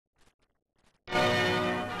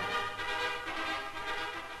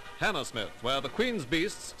Hammersmith, where the Queen's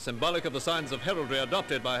beasts, symbolic of the signs of heraldry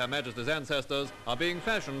adopted by Her Majesty's ancestors, are being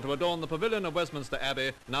fashioned to adorn the pavilion of Westminster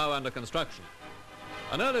Abbey, now under construction.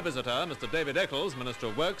 An early visitor, Mr. David Eccles, Minister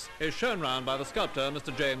of Works, is shown round by the sculptor,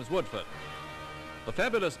 Mr. James Woodford. The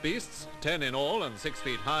fabulous beasts, 10 in all and 6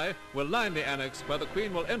 feet high, will line the annex where the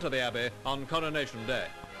Queen will enter the Abbey on Coronation Day.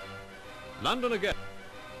 London again,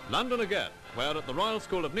 where at the Royal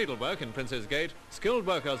School of Needlework in Princes Gate, skilled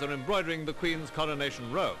workers are embroidering the Queen's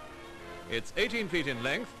coronation robe. It's 18 feet in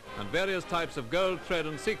length, and various types of gold thread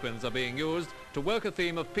and sequins are being used to work a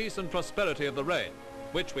theme of peace and prosperity of the reign,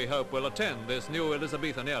 which we hope will attend this new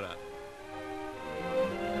Elizabethan era.